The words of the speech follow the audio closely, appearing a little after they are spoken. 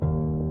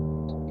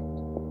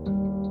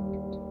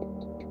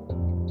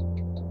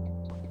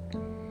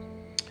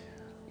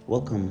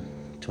Welcome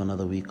to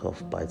another week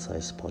of Bite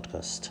Size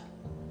Podcast.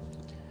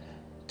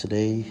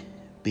 Today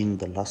being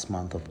the last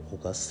month of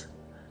August,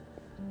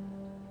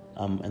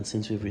 and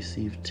since we've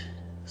received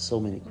so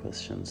many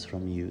questions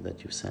from you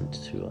that you've sent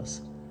to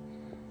us,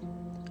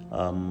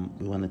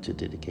 we wanted to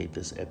dedicate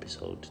this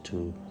episode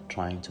to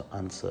trying to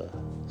answer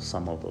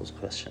some of those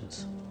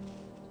questions.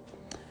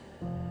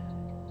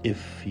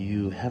 If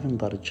you haven't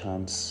got a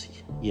chance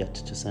yet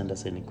to send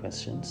us any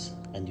questions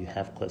and you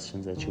have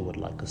questions that you would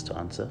like us to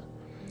answer,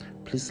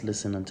 please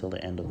listen until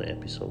the end of the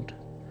episode,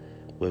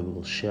 where we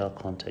will share our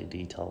contact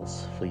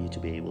details for you to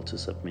be able to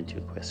submit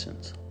your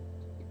questions.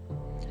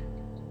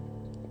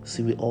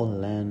 See, we all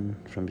learn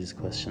from these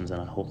questions, and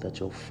I hope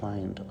that you'll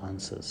find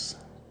answers.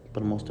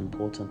 But most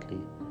importantly,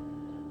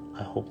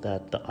 I hope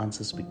that the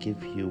answers we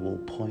give you will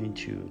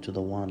point you to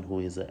the one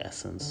who is the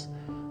essence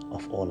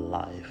of all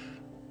life,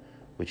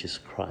 which is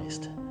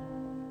Christ,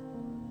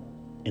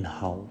 in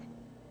how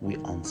we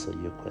answer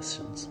your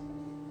questions.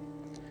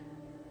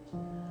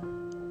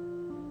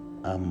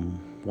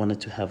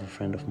 Wanted to have a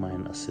friend of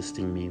mine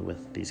assisting me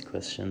with these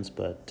questions,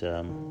 but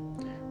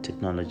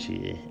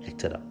technology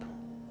acted up.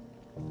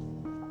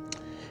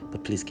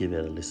 But please give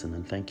it a listen,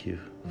 and thank you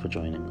for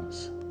joining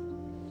us.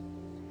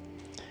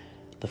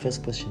 The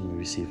first question we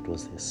received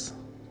was this: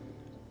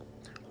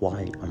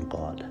 why on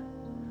God?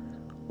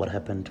 What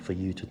happened for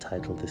you to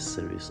title this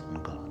series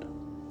on God?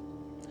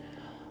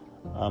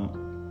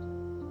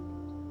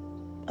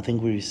 I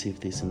think we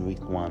received this in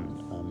week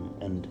 1,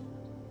 and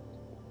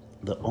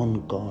the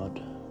On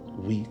God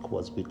week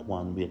was week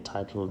 1. We had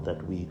titled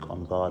that week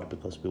On God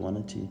because we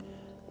wanted to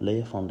lay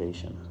a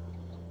foundation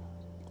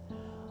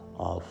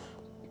of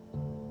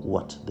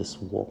what this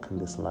walk in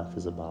this life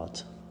is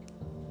about.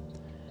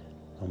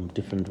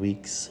 Different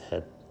weeks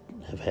have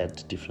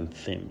had different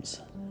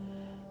themes,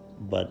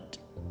 but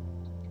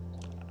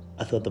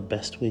I thought the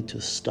best way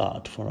to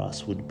start for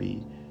us would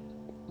be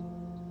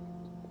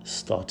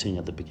starting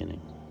at the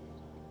beginning.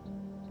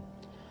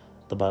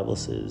 The Bible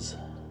says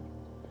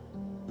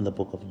in the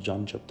book of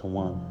John chapter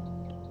 1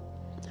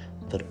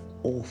 that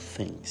all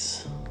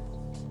things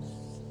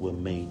were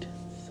made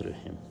through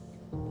him,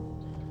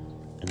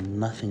 and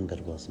nothing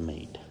that was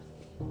made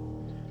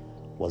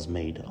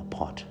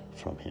apart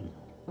from him.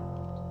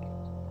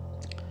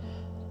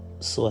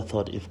 So I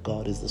thought, if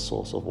God is the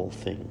source of all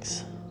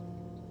things,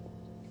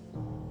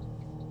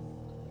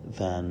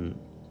 then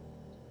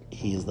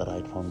he is the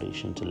right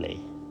foundation to lay,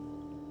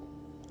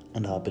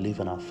 and our belief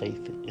and our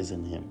faith is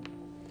in him.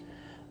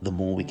 The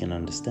more we can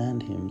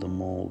understand him, the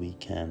more we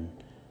can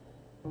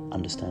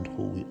understand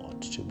who we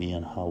ought to be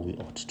and how we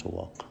ought to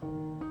walk.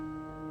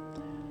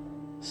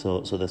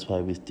 So that's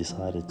why we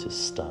decided to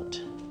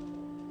start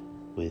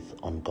with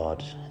On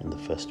God in the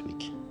first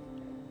week.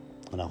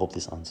 And I hope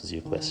this answers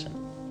your question.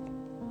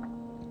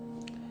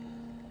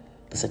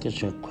 The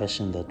second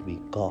question that we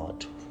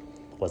got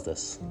was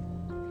this: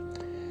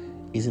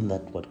 isn't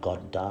that what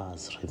God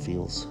does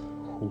reveals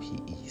who he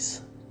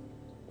is?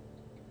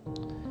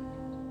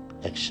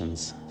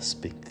 Actions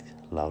speak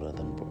louder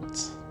than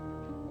words.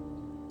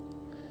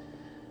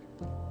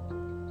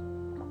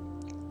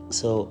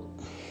 So,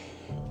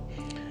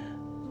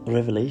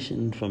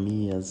 revelation for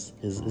me is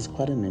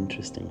quite an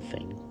interesting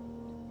thing.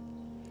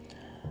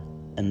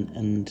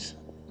 And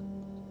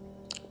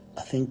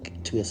I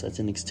think to a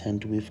certain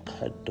extent we've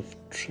kind of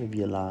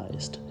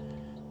trivialized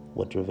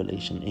what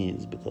revelation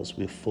is, because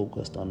we've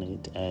focused on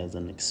it as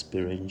an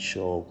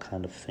experiential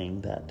kind of thing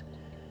that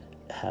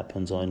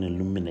happens, or an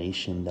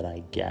illumination that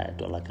I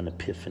get, or like an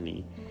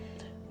epiphany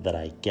that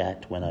I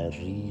get when I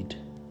read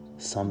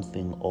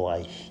something or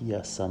I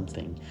hear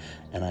something,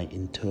 and I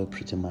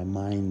interpret in my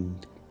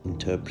mind,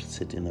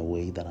 interprets it in a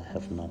way that I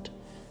have not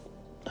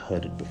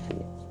heard it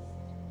before.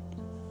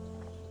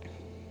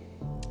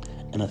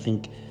 And I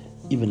think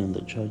even in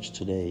the church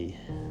today,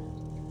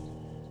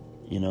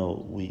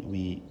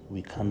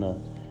 we kind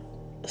of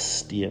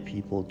steer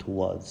people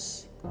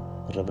towards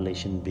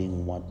revelation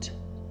being what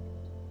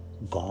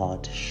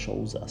God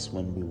shows us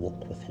when we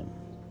walk with him.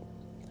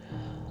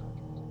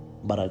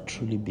 But I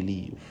truly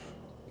believe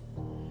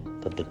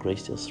that the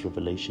greatest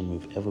revelation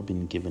we've ever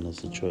been given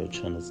as a church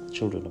and as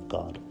children of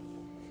God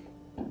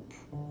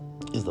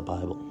is the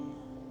Bible.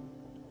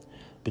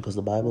 Because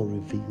the Bible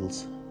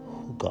reveals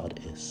who God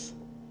is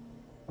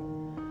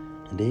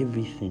and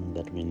everything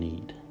that we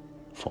need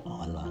for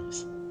our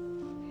lives.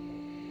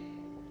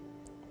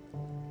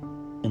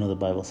 The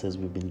Bible says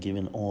we've been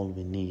given all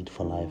we need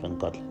for life and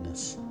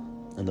godliness.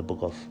 In the book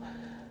of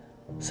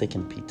 2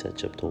 Peter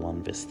chapter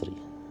 1 verse 3.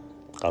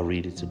 I'll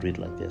read it. It read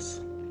like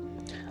this: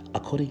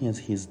 according as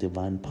his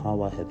divine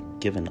power hath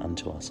given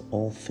unto us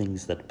all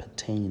things that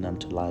pertain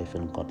unto life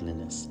and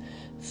godliness,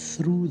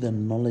 through the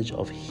knowledge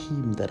of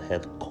him that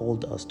hath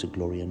called us to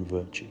glory and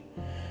virtue.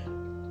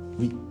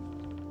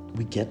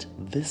 We get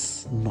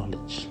this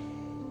knowledge,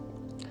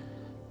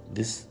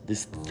 these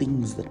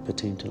things that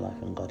pertain to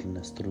life and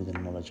godliness through the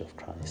knowledge of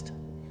Christ.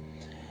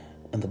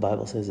 And the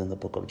Bible says in the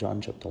book of John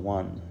chapter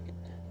 1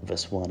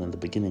 verse 1, in the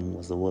beginning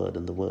was the Word,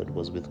 and the Word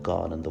was with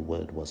God, and the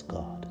Word was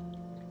God.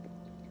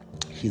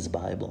 His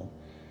Bible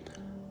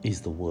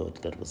is the word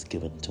that was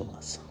given to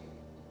us.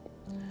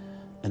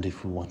 And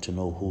if we want to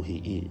know who he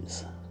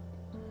is,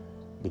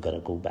 we got to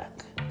go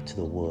back to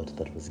the word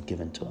that was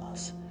given to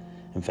us.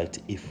 In fact,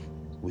 if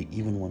we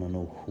even want to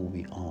know who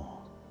we are,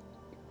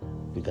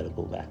 we got to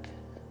go back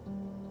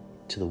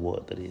to the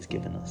word that he has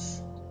given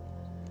us.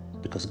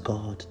 Because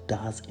God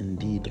does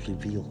indeed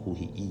reveal who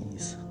he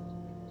is,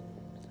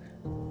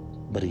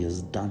 but he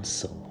has done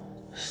so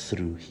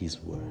through his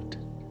word.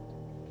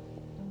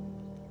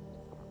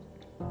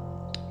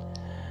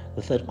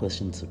 The third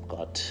question that we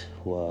got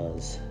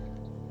was,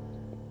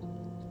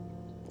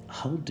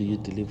 how do you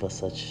deliver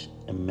such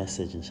a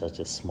message in such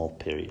a small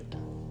period?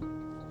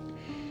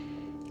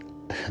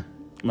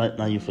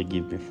 Now you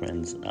forgive me,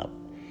 friends. I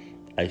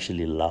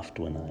actually laughed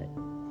when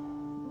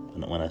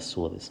I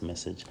saw this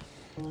message,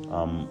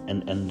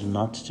 and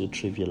not to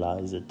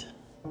trivialize it.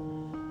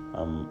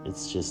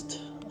 It's just,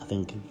 I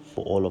think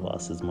for all of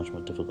us, it's much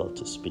more difficult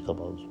to speak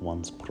about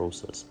one's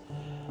process.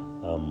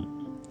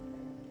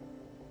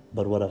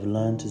 But what I've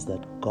learned is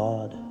that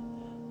God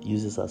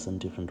uses us in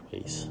different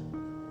ways.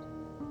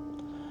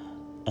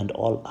 And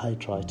all I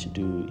try to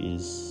do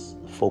is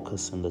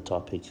focus on the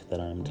topic that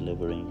I'm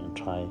delivering and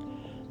try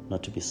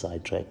not to be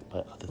sidetracked by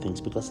other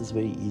things, because it's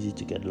very easy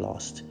to get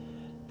lost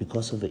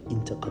because of the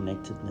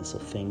interconnectedness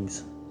of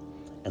things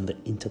and the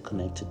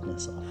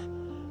interconnectedness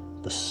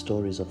of the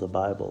stories of the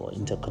Bible, or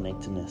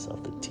interconnectedness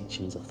of the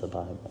teachings of the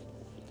Bible.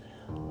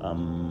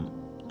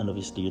 And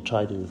obviously you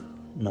try to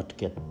not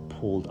get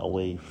pulled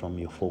away from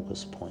your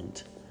focus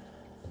point.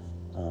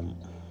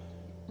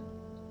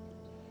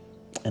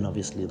 And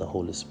obviously the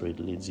Holy Spirit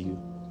leads you.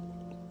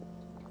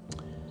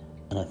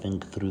 And I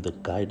think through the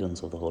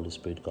guidance of the Holy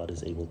Spirit, God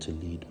is able to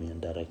lead me and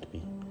direct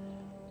me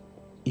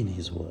in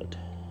his word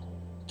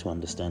to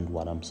understand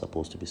what I'm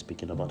supposed to be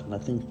speaking about. And I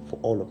think for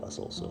all of us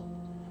also,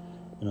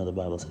 the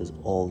Bible says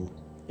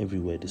every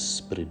word is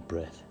spirit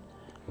breath,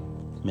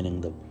 meaning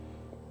the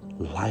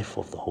life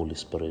of the Holy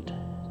Spirit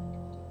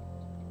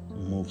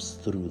moves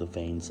through the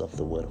veins of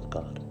the word of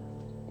God.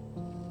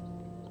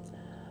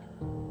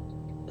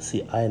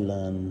 See, I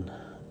learn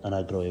and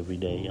I grow every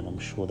day, and I'm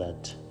sure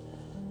that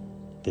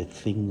the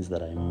things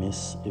that I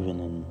miss, even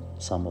in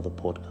some of the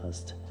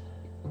podcasts,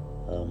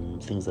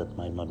 things that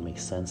might not make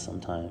sense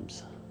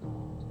sometimes.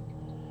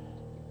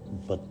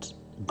 But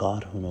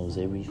God, who knows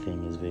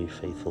everything, is very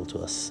faithful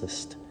to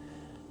assist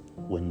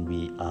when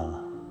we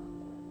are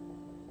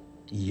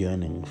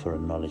yearning for a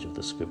knowledge of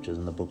the scriptures.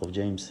 In the book of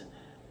James,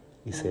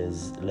 he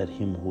says, let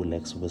him who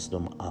lacks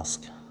wisdom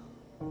ask,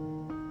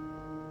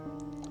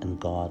 and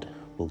God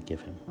will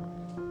give him.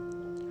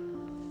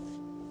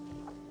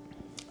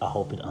 I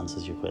hope it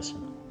answers your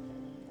question.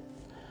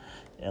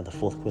 And the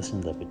fourth question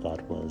that we got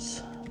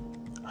was,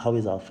 how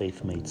is our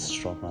faith made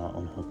stronger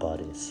on who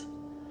God is?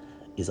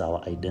 Is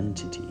our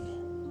identity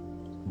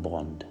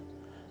bond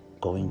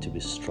going to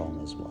be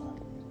strong as well?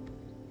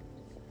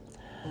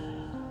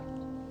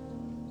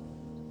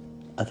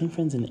 I think,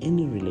 friends, in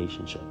any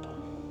relationship,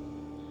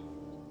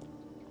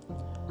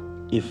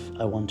 if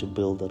I want to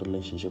build a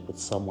relationship with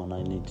someone,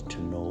 I need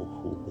to know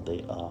who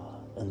they are,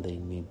 and they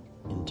need,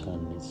 in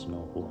turn, needs to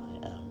know who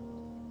I am.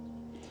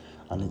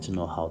 I need to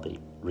know how they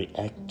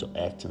react or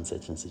act in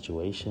certain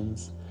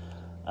situations,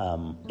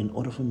 in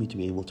order for me to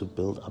be able to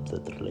build up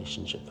that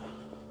relationship.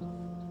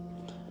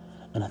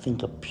 And I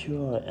think a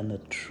pure and a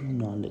true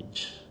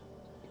knowledge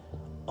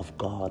of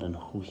God and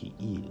who he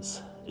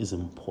is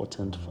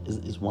important,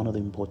 is one of the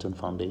important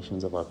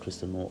foundations of our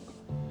Christian walk.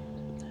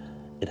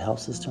 It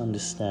helps us to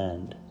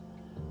understand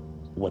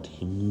what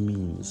he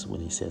means when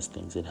he says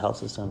things. It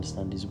helps us to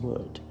understand his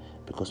word,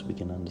 because we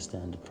can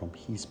understand it from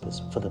his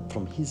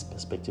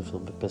perspective,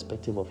 from the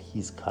perspective of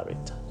his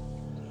character.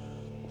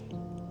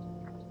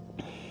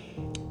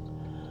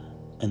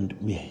 And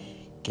we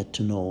get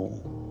to know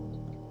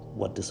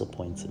what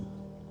disappoints him,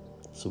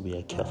 so we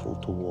are careful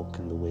to walk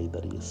in the way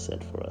that he has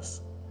set for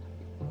us.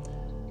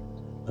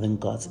 I think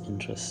God's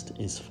interest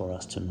is for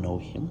us to know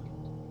him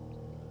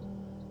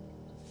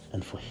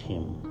and for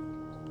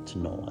him to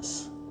know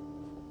us.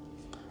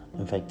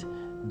 In fact,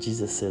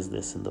 Jesus says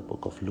this in the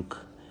book of Luke,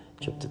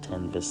 chapter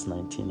 10, verse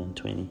 19 and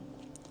 20.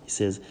 He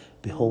says,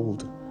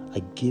 behold,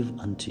 I give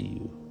unto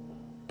you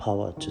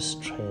power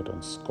to tread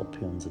on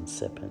scorpions and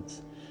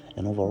serpents,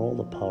 and over all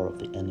the power of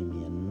the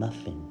enemy, and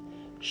nothing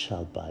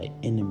shall by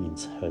any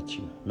means hurt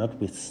you.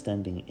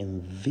 Notwithstanding,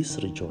 in this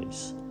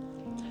rejoice,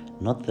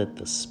 not that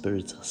the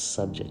spirits are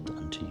subject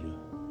unto you,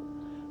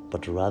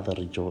 but rather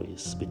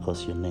rejoice,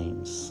 because your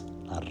names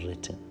are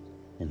written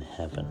in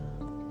heaven.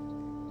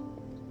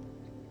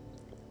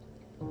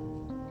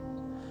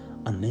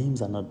 Our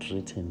names are not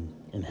written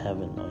in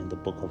heaven or in the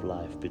book of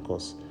life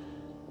because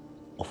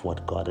of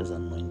what God has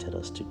anointed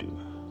us to do.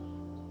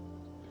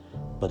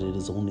 But it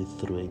is only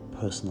through a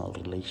personal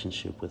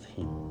relationship with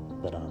him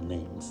that our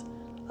names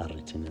are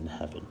written in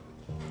heaven.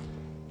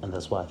 And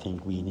that's why I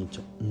think we need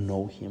to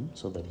know him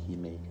so that he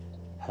may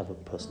have a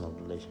personal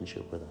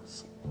relationship with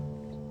us.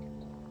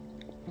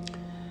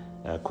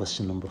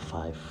 Question number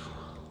 5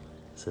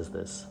 says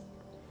this: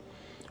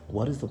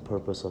 what is the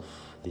purpose of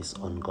this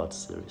On God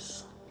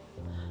series?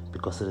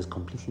 because it is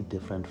completely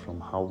different from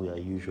how we are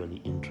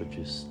usually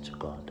introduced to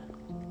God.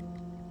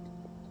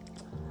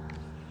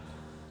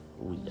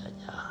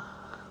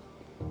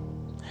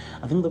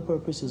 I think the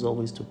purpose is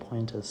always to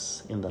point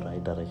us in the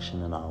right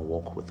direction in our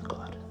walk with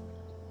God.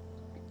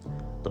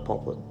 The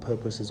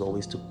purpose is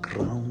always to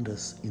ground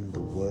us in the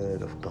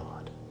Word of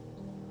God.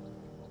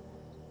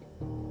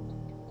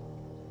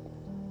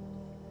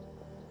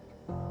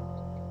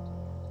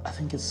 I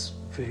think it's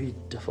very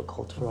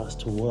difficult for us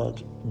to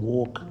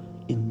walk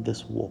in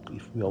this walk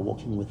if we are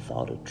walking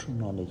without a true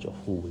knowledge of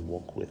who we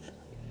walk with.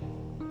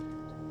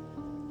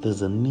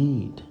 There's a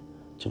need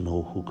to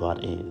know who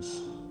God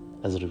is,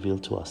 as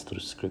revealed to us through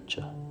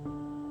Scripture,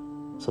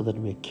 so that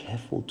we are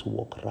careful to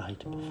walk right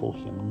before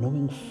Him,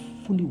 knowing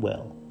fully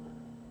well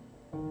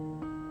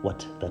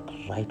what that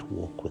right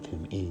walk with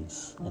Him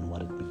is and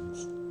what it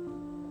means.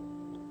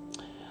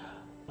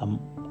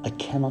 I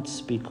cannot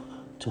speak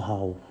to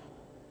how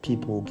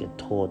people get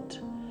taught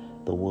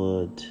the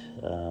Word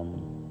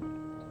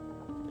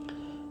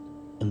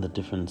in the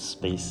different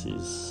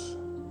spaces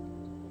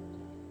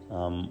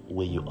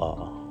where you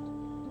are.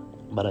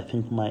 But I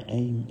think my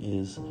aim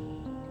is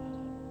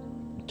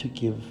to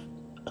give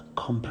a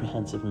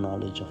comprehensive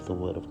knowledge of the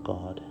Word of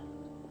God,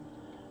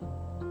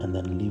 and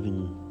then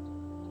leaving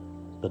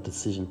the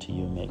decision to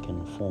you, make an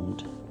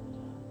informed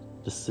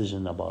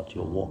decision about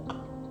your walk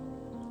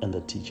and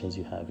the teachers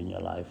you have in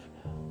your life,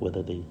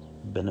 whether they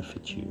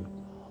benefit you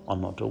or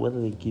not, or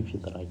whether they give you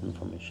the right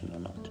information or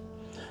not.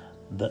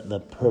 The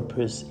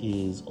purpose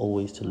is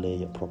always to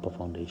lay a proper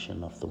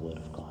foundation of the Word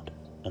of God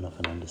and of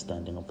an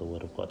understanding of the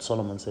Word of God.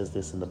 Solomon says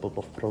this in the book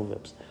of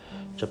Proverbs,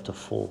 chapter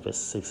 4, verse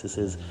 6. He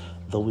says,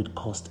 though it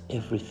cost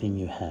everything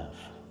you have,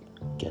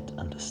 get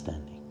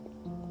understanding.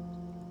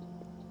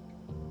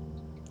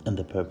 And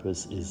the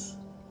purpose is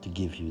to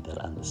give you that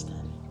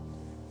understanding.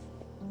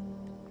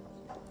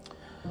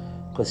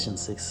 Question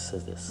 6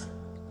 says this: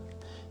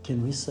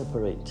 can we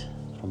separate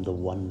from the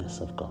oneness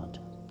of God?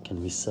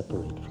 Can we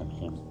separate from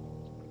Him?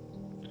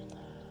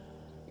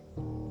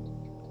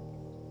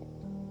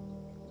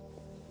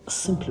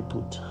 Simply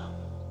put,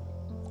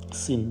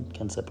 sin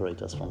can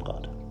separate us from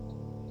God.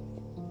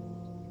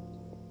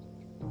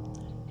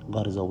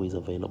 God is always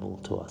available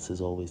to us,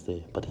 is always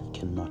there, but He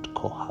cannot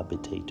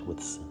cohabitate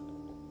with sin.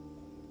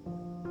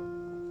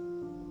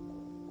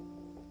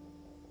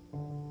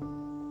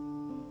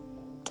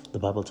 The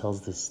Bible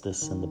tells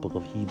this in the book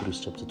of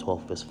Hebrews chapter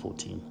 12 verse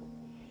 14.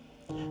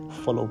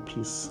 Follow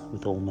peace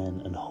with all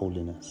men and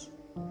holiness,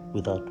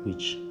 without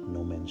which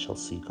no man shall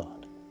see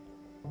God.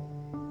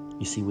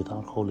 You see,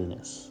 without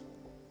holiness,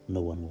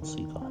 no one will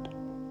see God.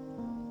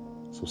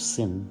 So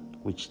sin,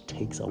 which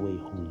takes away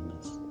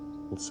holiness,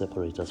 will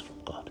separate us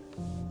from God.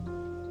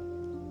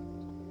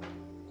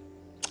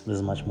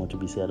 There's much more to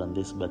be said on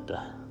this, but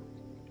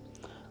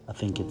I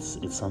think it's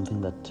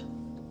something that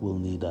will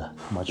need a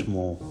much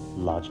more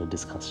larger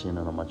discussion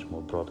and a much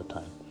more broader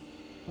time.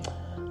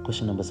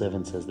 Question number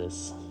 7 says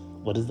this: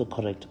 what is the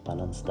correct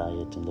balanced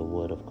diet in the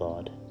Word of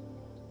God?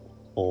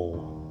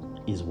 Or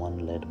is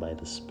one led by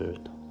the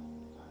Spirit?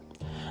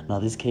 Now,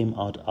 this came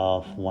out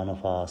of one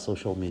of our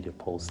social media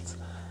posts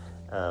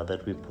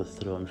that we put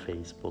through on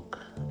Facebook,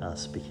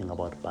 speaking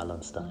about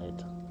balanced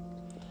diet.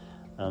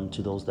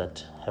 To those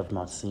that have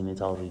not seen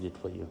it, I'll read it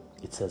for you.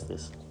 It says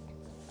this: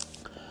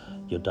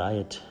 your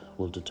diet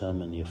will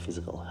determine your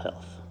physical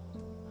health.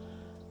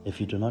 If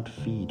you do not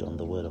feed on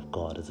the Word of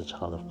God as a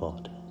child of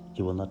God,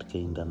 you will not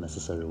gain the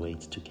necessary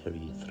weight to carry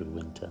you through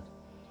winter.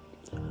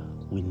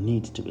 We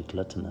need to be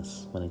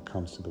gluttonous when it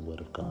comes to the Word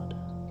of God.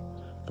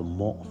 The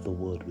more of the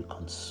Word we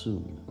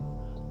consume,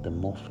 the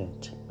more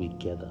fat we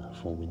gather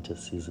for winter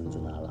seasons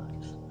in our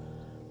lives.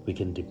 We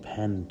can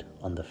depend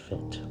on the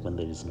fat when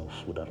there is no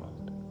food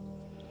around.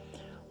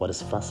 What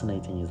is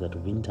fascinating is that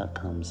winter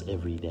comes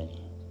every day.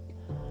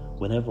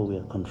 Whenever we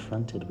are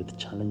confronted with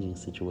challenging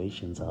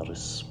situations, our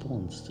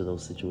response to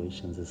those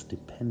situations is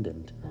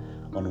dependent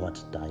on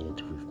what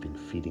diet we've been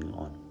feeding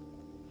on.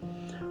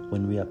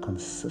 When we are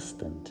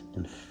consistent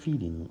in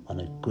feeding on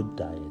a good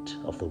diet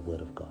of the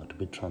Word of God,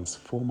 we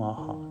transform our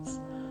hearts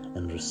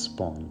and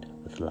respond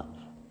with love.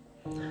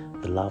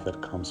 The love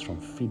that comes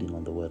from feeding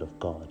on the Word of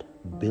God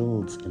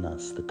builds in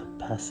us the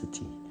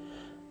capacity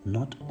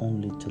not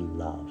only to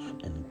love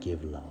and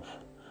give love,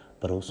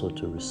 but also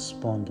to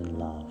respond in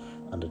love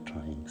under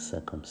trying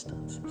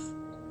circumstances.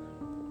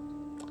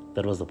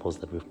 That was the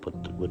post that we'd put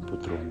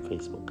through on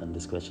Facebook, and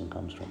this question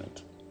comes from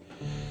it.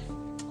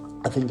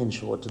 I think, in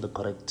short, the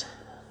correct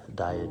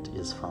diet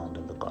is found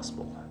in the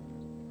gospel.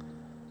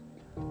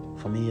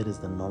 For me, it is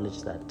the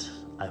knowledge that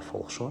I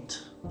fall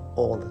short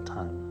all the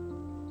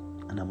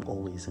time, and I'm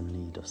always in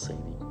need of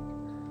saving.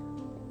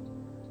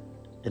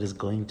 It is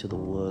going to the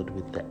Word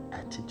with the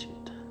attitude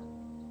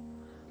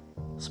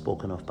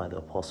spoken of by the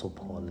Apostle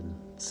Paul in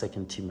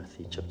 2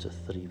 Timothy chapter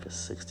 3 verse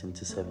 16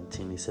 to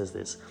 17. He says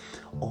this: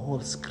 all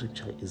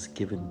Scripture is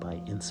given by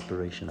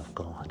inspiration of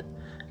God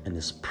and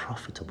is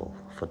profitable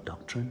for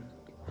doctrine,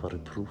 for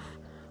reproof,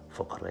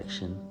 for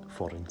correction,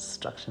 for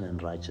instruction in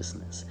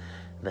righteousness,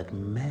 that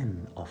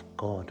men of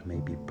God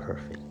may be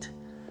perfect,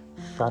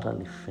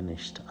 thoroughly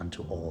finished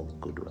unto all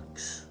good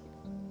works.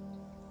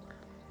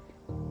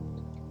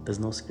 There's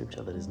no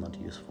scripture that is not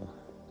useful.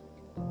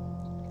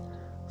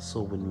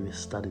 So when we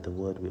study the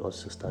word, we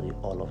also study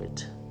all of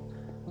it.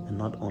 And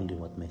not only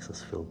what makes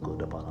us feel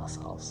good about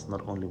ourselves,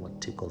 not only what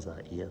tickles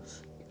our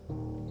ears.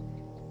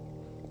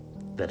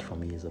 That for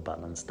me is a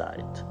balanced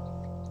diet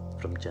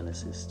from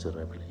Genesis to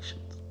Revelation.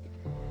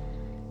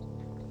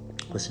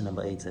 Question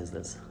number 8 says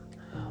this: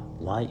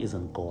 why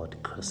isn't God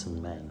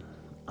cursing man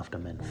after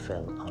man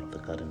fell out of the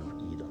Garden of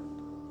Eden?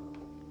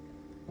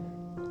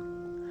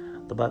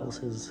 The Bible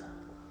says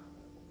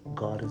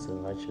God is a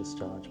righteous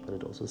judge, but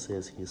it also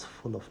says he is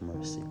full of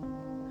mercy.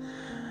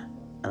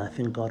 And I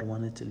think God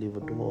wanted to leave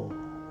a door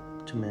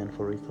to man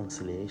for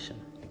reconciliation,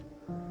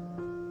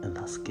 and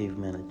thus gave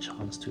man a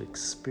chance to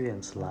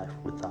experience life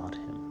without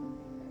him.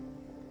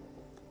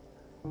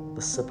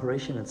 The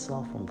separation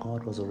itself from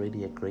God was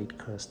already a great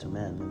curse to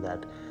man, in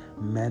that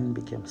man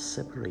became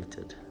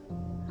separated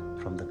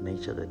from the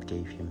nature that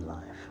gave him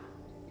life.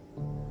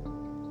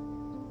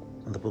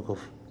 In the book of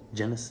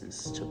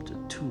Genesis chapter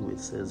 2, it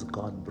says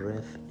God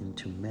breathed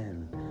into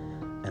man,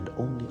 and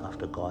only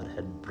after God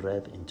had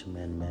breathed into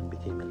man, man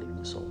became a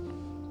living soul.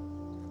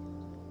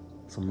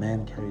 So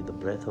man carried the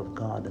breath of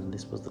God, and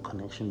this was the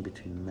connection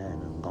between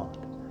man and God.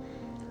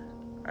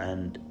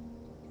 And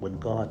when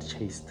God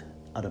chased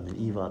Adam and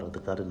Eve out of the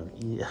Garden of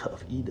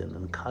Eden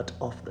and cut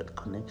off that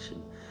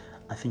connection,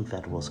 I think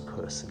that was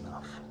curse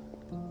enough.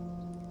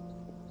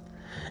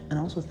 And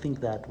I also think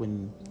that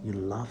when you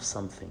love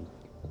something,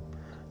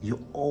 you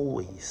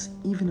always,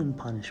 even in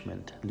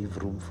punishment, leave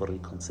room for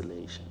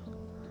reconciliation.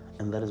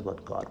 And that is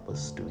what God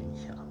was doing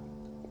here.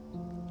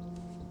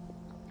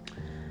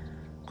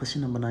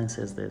 Question number 9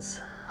 says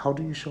this: how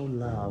do you show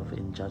love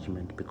in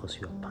judgment because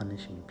you are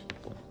punishing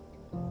people?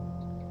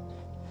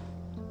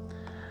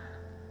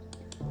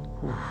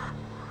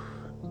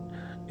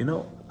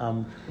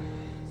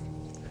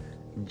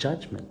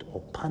 Judgment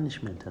or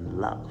punishment and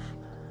love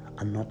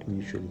are not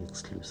mutually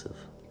exclusive.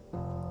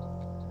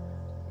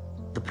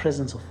 The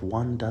presence of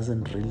one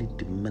doesn't really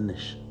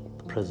diminish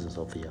the presence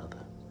of the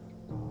other.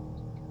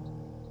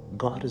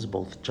 God is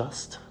both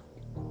just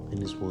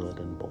in his word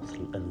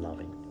and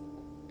loving.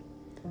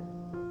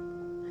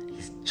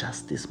 His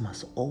justice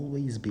must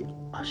always be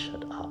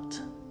ushered out,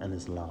 and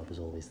his love is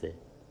always there.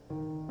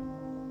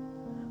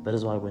 That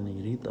is why when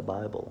you read the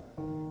Bible,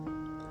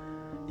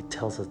 it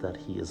tells us that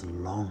he is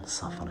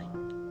long-suffering.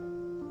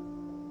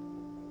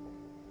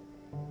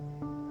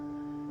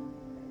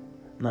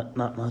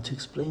 Now, to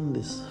explain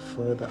this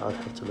further, I'll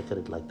have to look at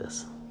it like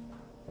this,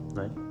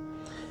 right?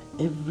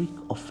 Every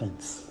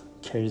offense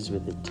carries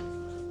with it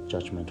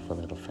judgment for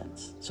that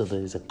offense. So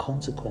there is a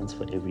consequence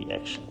for every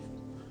action.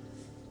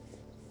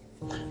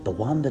 The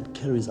one that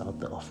carries out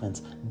the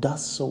offense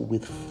does so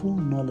with full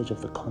knowledge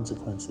of the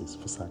consequences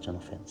for such an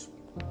offense.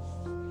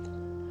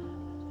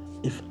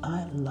 If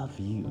I love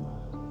you,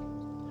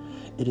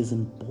 it is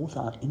in both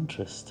our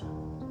interest,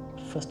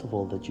 first of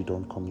all, that you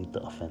don't commit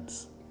the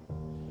offense.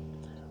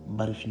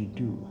 But if you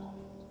do,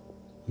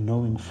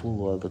 knowing full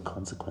well the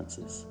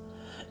consequences,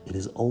 it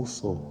is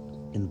also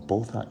in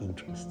both our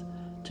interest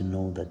to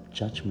know that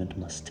judgment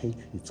must take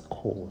its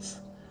course,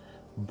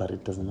 but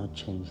it does not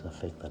change the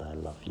fact that I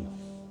love you.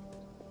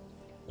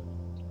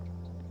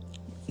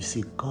 You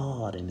see,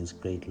 God in his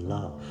great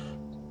love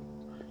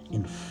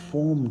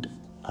informed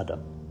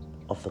Adam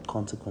of the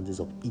consequences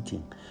of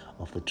eating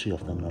of the tree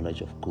of the knowledge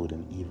of good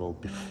and evil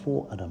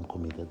before Adam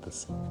committed the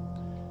sin.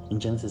 In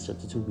Genesis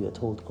chapter 2, we are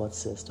told God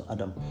says to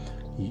Adam,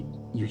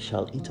 you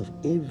shall eat of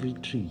every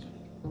tree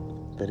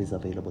that is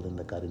available in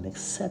the garden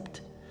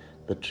except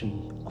the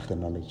tree of the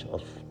knowledge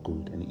of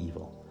good and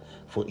evil.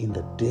 For in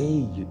the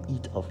day you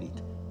eat of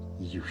it,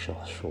 you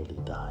shall surely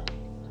die.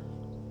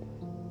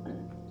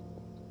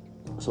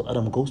 So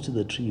Adam goes to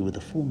the tree with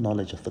the full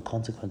knowledge of the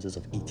consequences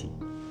of eating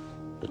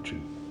the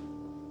tree.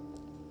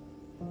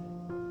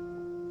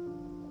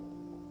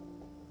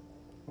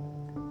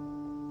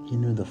 He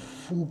knew the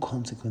full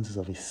consequences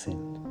of his sin.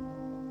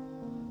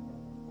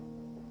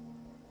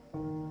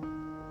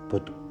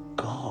 But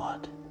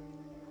God,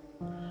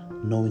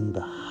 knowing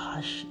the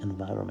harsh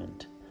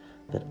environment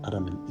that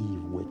Adam and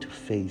Eve were to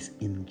face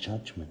in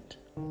judgment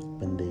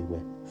when they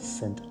were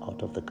sent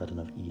out of the Garden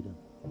of Eden,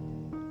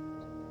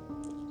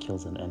 he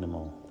kills an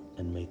animal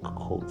and makes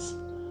coats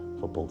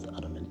for both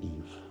Adam and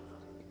Eve.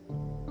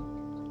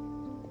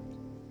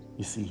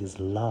 You see, his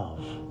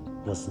love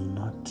was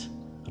not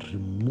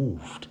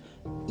removed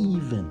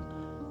even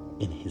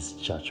in his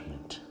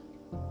judgment,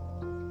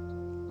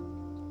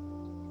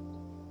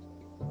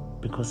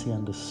 because he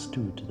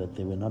understood that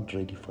they were not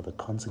ready for the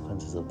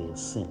consequences of their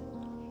sin.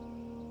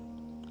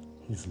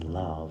 His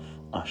love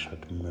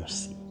ushered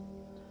mercy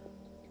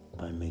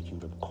by making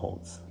them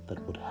coats that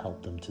would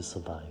help them to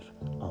survive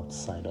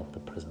outside of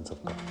the presence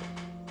of God.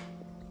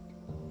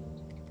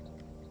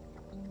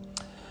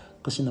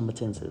 Question number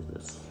 10 says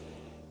this: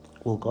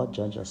 will God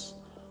judge us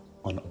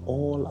on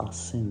all our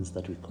sins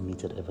that we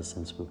committed ever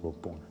since we were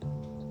born?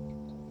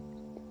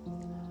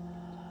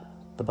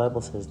 The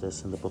Bible says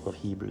this in the book of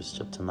Hebrews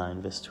chapter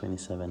 9 verse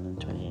 27 and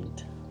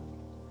 28.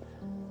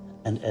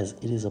 And as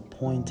it is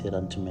appointed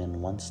unto men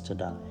once to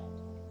die,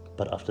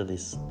 but after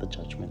this the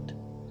judgment,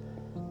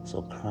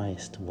 so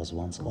Christ was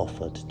once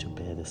offered to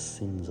bear the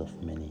sins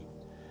of many,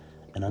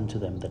 and unto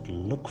them that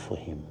look for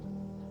him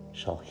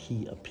shall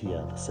he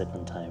appear the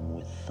second time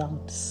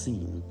without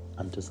sin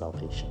unto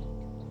salvation.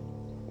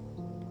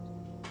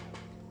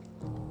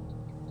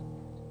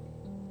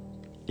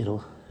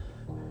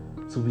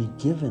 So we're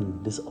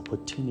given this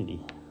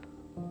opportunity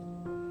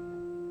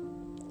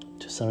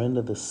to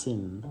surrender the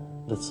sin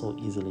that so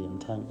easily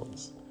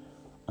entangles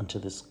unto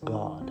this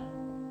God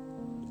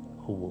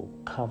who will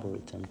cover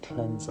it and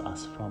cleanse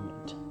us from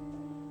it,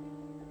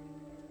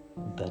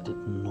 that it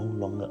no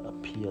longer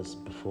appears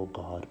before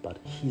God, but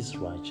his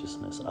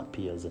righteousness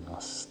appears in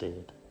our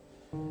stead.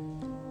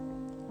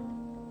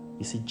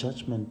 You see,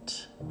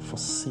 judgment for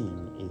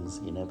sin is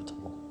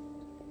inevitable.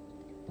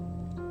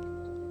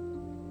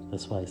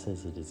 That's why it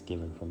says it is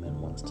given for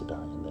men once to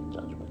die and then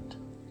judgment.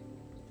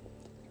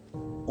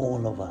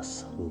 All of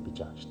us will be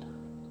judged.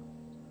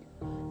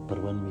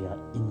 But when we are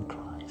in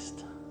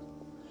Christ,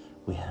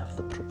 we have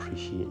the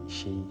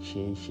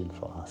propitiation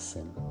for our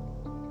sin.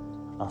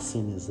 Our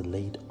sin is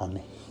laid on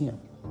him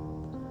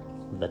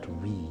that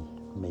we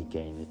may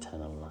gain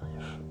eternal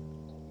life.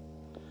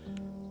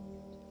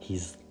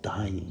 His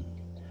dying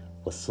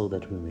was so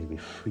that we may be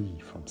free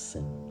from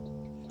sin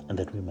and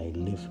that we may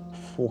live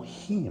for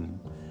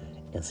him,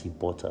 as he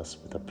bought us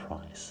with a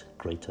price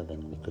greater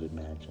than we could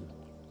imagine.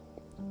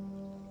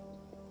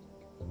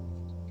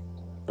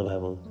 The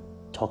Bible,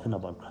 talking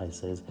about Christ,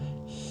 says,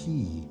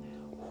 he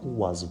who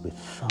was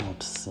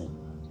without sin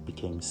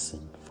became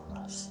sin for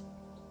us.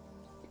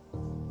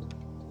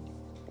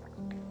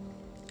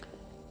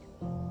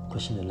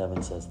 Question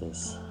 11 says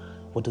this: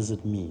 what does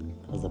it mean,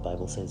 as the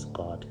Bible says,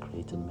 God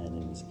created man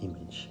in his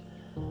image,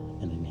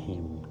 and in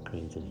him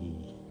created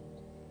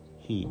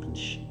he and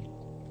she?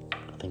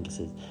 I think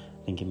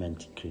he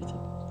meant he created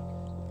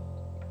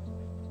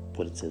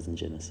what it says in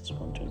Genesis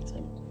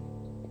 1:27.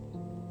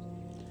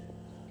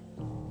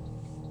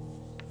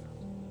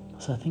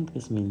 So I think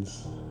this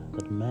means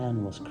that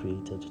man was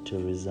created to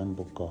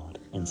resemble God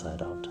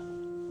inside out.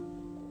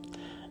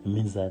 It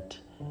means that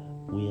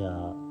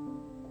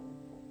who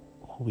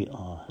we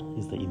are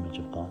is the image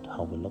of God,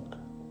 how we look,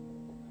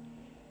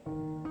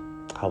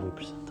 how we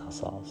present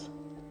ourselves,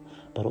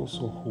 but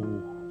also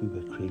who we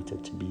were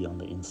created to be on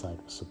the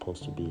inside was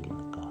supposed to be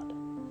like God.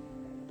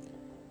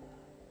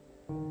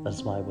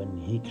 That's why when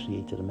he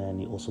created man,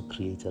 he also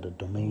created a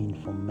domain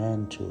for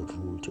man to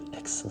rule, to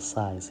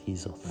exercise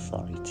his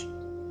authority.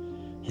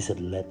 He said,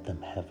 let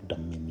them have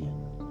dominion,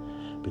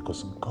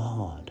 because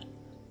God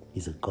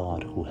is a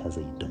God who has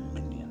a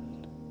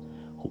dominion,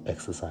 who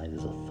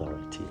exercises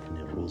authority, and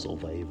he rules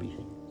over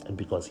everything. And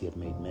because he had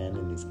made man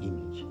in his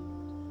image,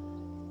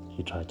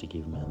 he tried to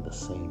give man the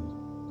same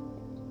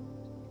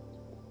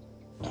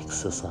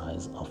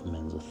exercise of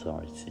man's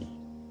authority.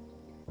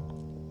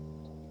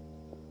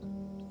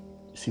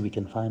 See, we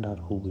can find out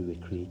who we were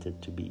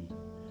created to be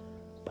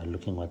by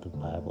looking what the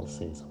Bible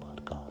says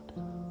about God.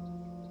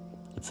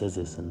 It says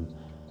this in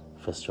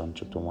 1 John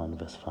chapter 1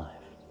 verse 5.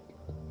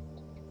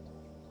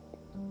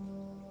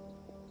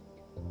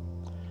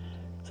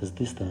 It says,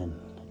 this then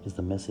is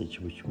the message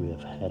which we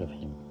have heard of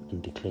him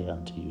and declare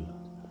unto you,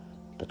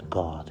 that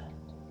God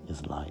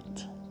is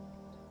light,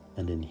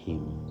 and in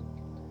him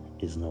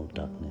is no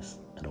darkness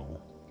at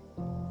all.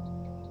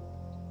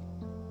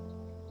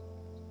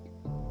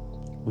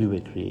 We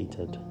were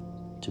created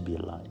to be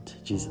a light.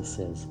 Jesus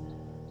says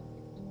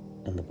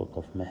in the book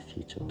of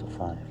Matthew chapter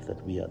 5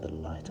 that we are the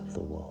light of the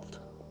world.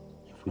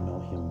 If we know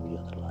him, we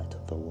are the light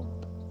of the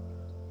world.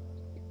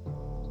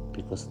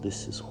 Because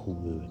this is who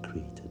we were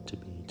created to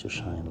be, to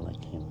shine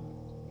like him.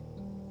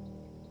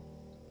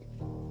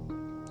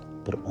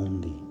 But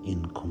only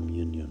in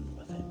communion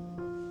with him.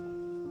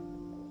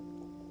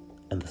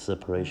 And the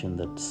separation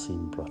that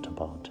sin brought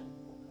about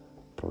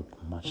brought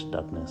much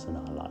darkness in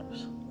our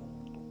lives.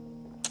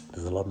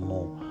 There's a lot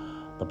more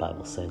the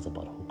Bible says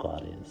about who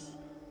God is.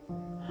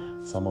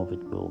 Some of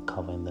it we'll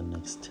cover in the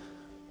next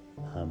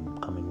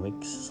coming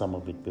weeks. Some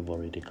of it we've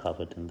already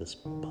covered in this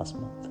past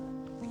month.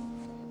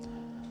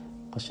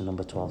 Question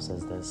number 12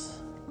 says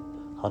this: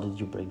 how did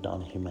you break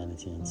down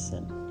humanity and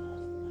sin?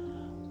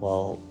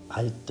 Well,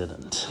 I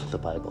didn't. The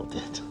Bible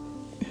did.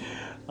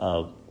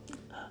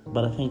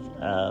 But I think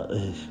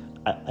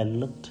I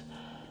looked,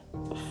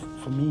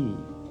 for me,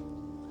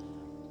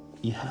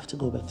 you have to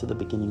go back to the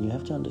beginning. You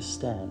have to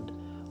understand,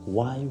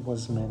 why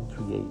was man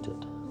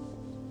created?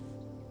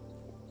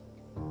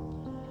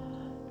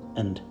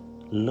 And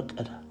look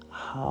at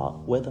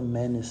whether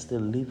man is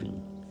still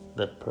living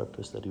that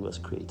purpose that he was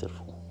created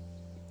for.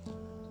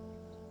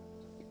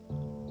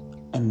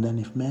 And then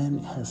if man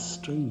has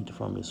strayed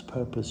from his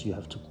purpose, you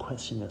have to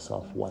question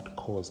yourself, what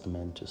caused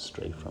man to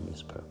stray from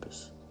his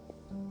purpose?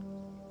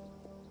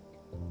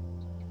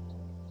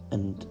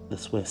 And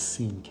that's where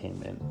sin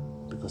came in,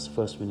 because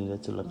first we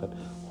needed to look at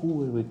who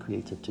were we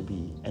created to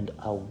be, and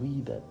are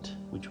we that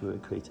which we were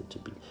created to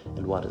be,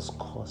 and what has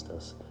caused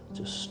us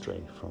to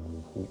stray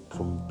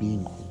from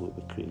being who we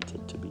were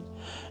created to be.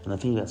 And I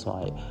think that's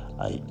why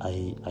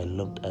I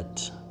looked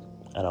at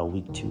our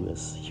week 2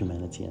 as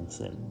humanity and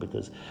sin,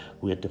 because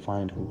we had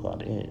defined who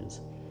God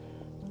is,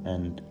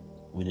 and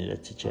we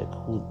needed to check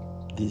who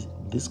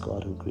this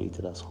God who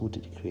created us, who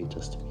did he create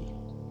us to be?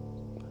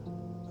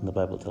 And the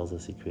Bible tells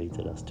us he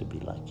created us to be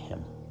like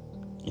him,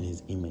 in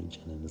his image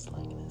and in his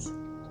likeness.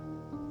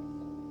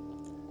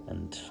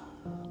 And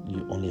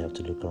you only have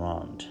to look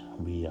around.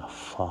 We are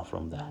far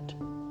from that.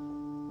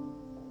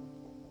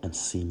 And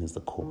sin is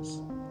the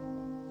cause.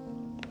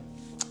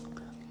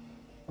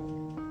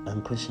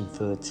 And question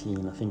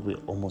 13, I think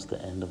we're almost at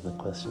the end of the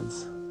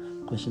questions.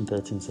 Question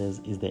 13 says,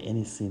 is there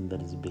any sin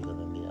that is bigger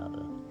than the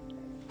other?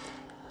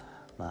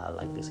 Now, I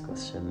like this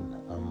question.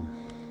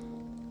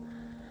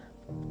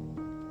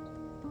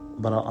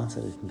 But I'll answer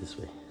it in this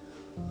way.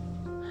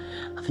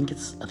 I think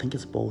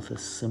it's both a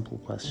simple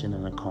question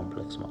and a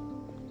complex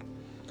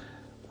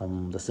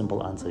one. The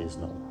simple answer is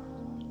no.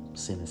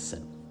 Sin is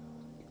sin.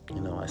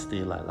 I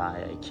steal, I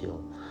lie, I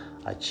kill,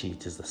 I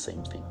cheat is the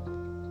same thing.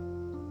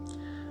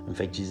 In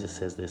fact, Jesus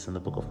says this in the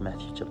book of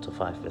Matthew chapter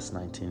 5 verse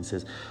 19. It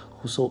says,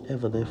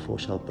 whosoever therefore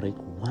shall break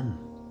one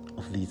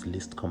of these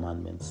least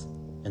commandments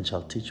and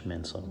shall teach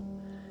men so,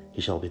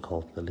 he shall be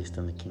called the least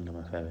in the kingdom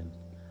of heaven.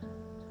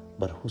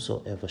 But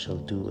whosoever shall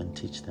do and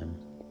teach them,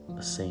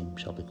 the same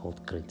shall be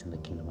called great in the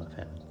kingdom of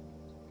heaven.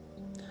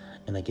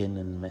 And again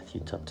in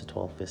Matthew chapter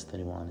 12 verse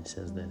 31, it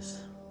says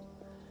this,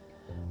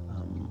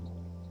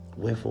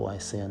 wherefore I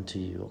say unto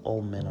you,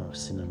 all manner of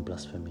sin and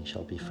blasphemy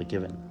shall be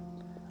forgiven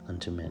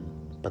unto men,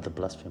 but the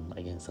blasphemy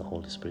against the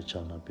Holy Spirit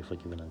shall not be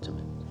forgiven unto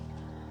men.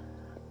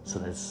 So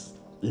it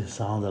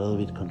sounds a little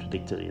bit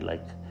contradictory,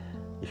 like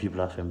if you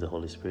blaspheme the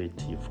Holy Spirit,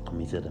 you've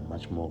committed a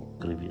much more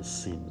grievous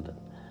sin than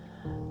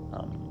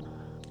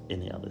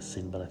any other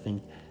sin. But I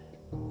think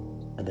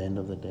at the end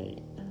of the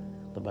day,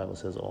 the Bible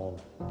says all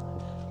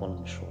have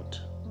fallen short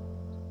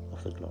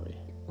of the glory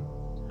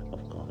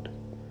of God,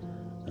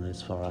 and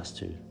it's for us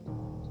to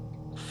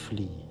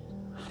flee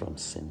from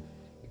sin.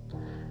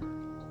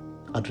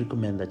 I'd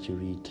recommend that you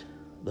read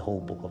the whole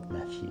book of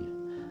Matthew.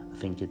 I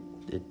think it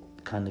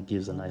kind of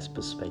gives a nice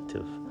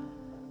perspective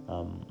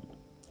on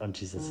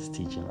Jesus'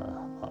 teaching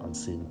on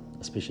sin,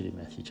 especially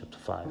Matthew chapter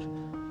 5.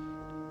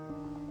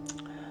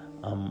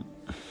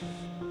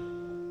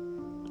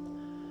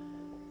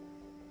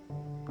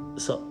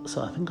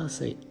 So I think I'll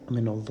say,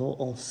 although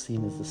all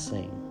sin is the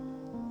same,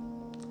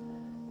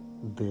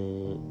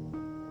 the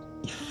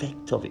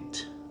effect of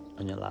it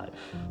on your life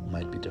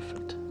might be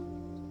different.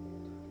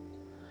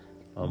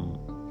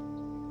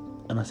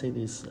 And I say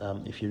this,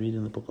 if you read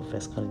in the book of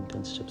 1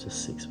 Corinthians chapter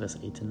 6 verse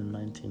 18 and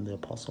 19, the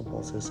Apostle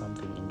Paul says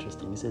something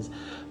interesting. He says,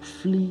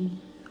 flee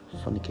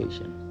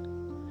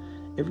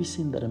fornication. Every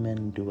sin that a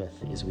man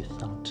doeth is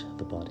without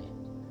the body,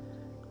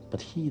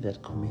 but he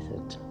that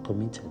committeth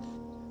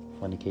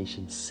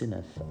fornication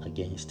sinneth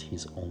against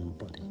his own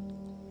body.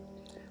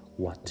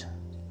 What?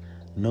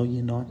 Know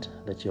ye not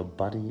that your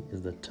body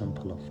is the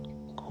temple of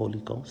Holy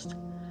Ghost,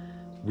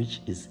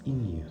 which is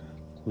in you,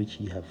 which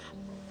ye have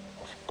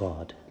of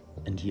God,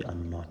 and ye are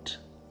not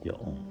your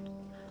own?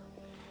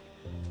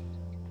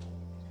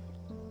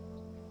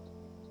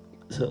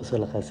 So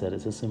like I said,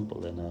 it's a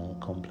simple and a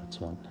complex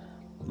one.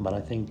 But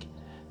I think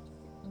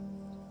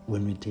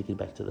when we take it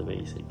back to the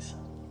basics,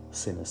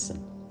 sin is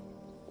sin.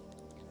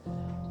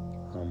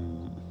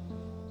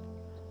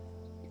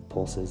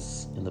 Paul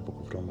says in the book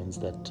of Romans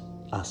that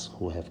us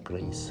who have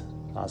grace,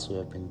 us who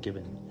have been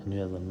given, and who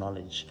have the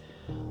knowledge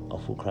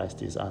of who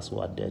Christ is, us who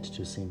are dead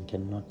to sin,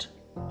 cannot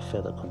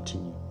further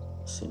continue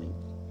sinning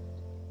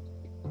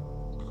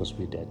because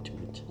we're dead to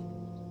it.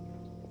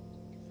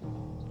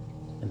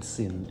 And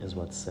sin is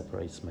what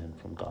separates man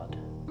from God.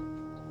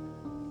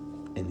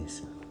 Any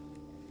sin.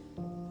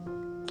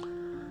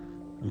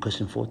 And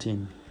question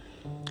 14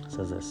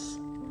 says this: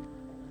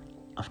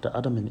 after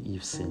Adam and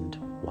Eve sinned,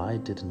 why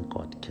didn't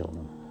God kill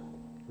them?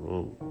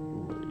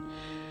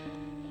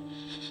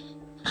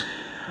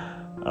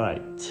 All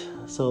right.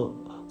 So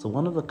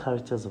one of the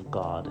characters of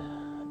God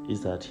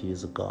is that he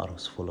is a God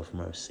who's full of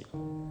mercy.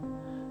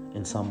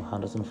 In Psalm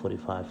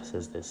 145 it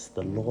says this: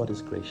 the Lord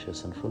is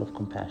gracious and full of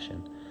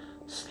compassion,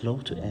 slow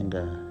to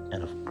anger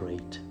and of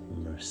great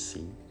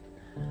mercy.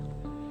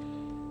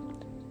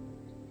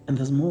 And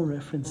there's more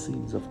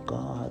references of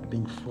God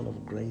being full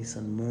of grace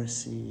and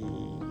mercy,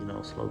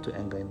 slow to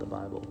anger in the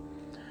Bible.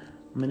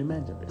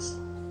 Imagine this.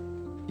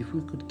 If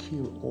we could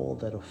kill all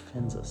that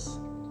offends us,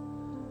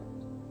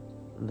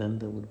 then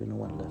there would be no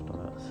one left on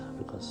earth,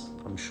 because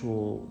I'm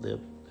sure there are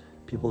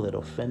people that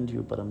offend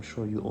you, but I'm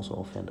sure you also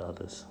offend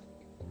others.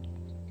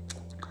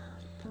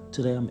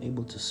 Today I'm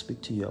able to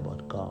speak to you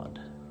about God,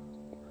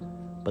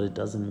 but it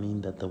doesn't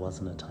mean that there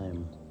wasn't a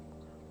time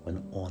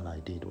when all I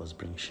did was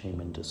bring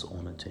shame and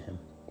dishonor to him.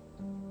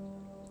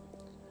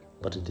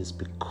 But it is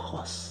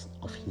because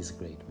of his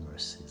great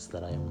mercies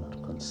that I am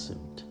not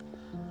consumed.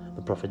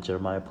 The prophet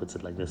Jeremiah puts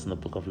it like this in the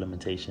book of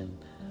Lamentation,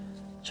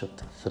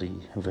 chapter 3,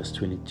 verse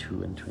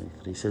 22 and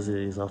 23. It says, "It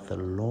is of the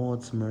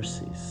Lord's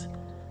mercies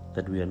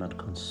that we are not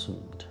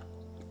consumed,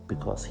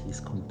 because his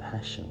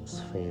compassions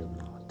fail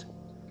not.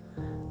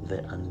 They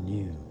are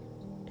new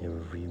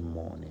every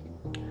morning.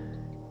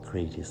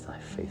 Great is thy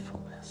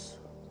faithfulness."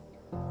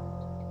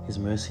 His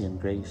mercy and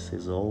grace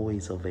is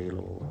always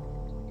available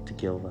to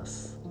give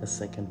us a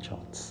second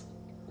chance.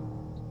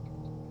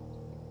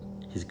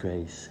 His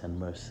grace and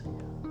mercy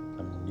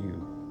are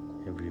new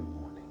every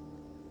morning.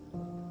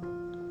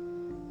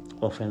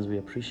 Well, friends, we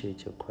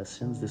appreciate your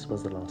questions. This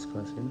was the last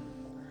question,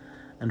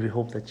 and we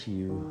hope that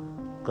you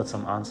got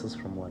some answers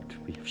from what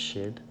we have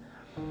shared.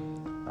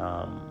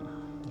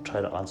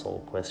 Try to answer all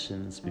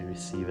questions we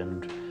receive,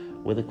 and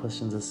where the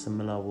questions are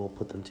similar, we'll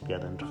put them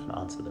together and try and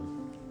answer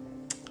them.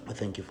 But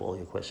thank you for all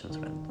your questions,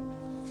 friend.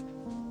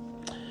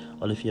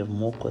 Well, if you have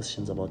more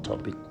questions about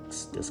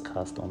topics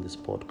discussed on this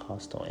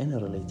podcast or any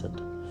related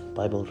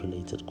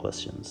Bible-related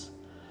questions,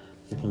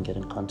 you can get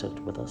in contact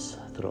with us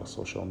through our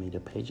social media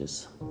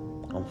pages.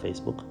 On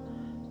Facebook,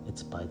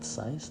 it's Bite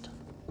Sized.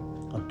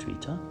 On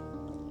Twitter,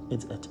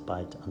 it's at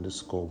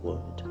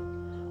Bite_word.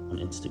 On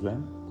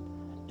Instagram,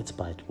 it's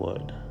Bite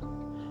Word.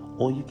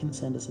 Or you can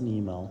send us an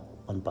email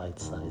on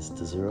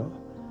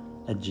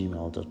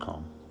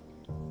bitesized0@gmail.com.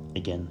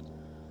 Again,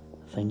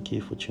 thank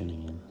you for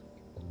tuning in,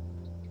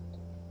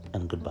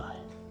 and goodbye.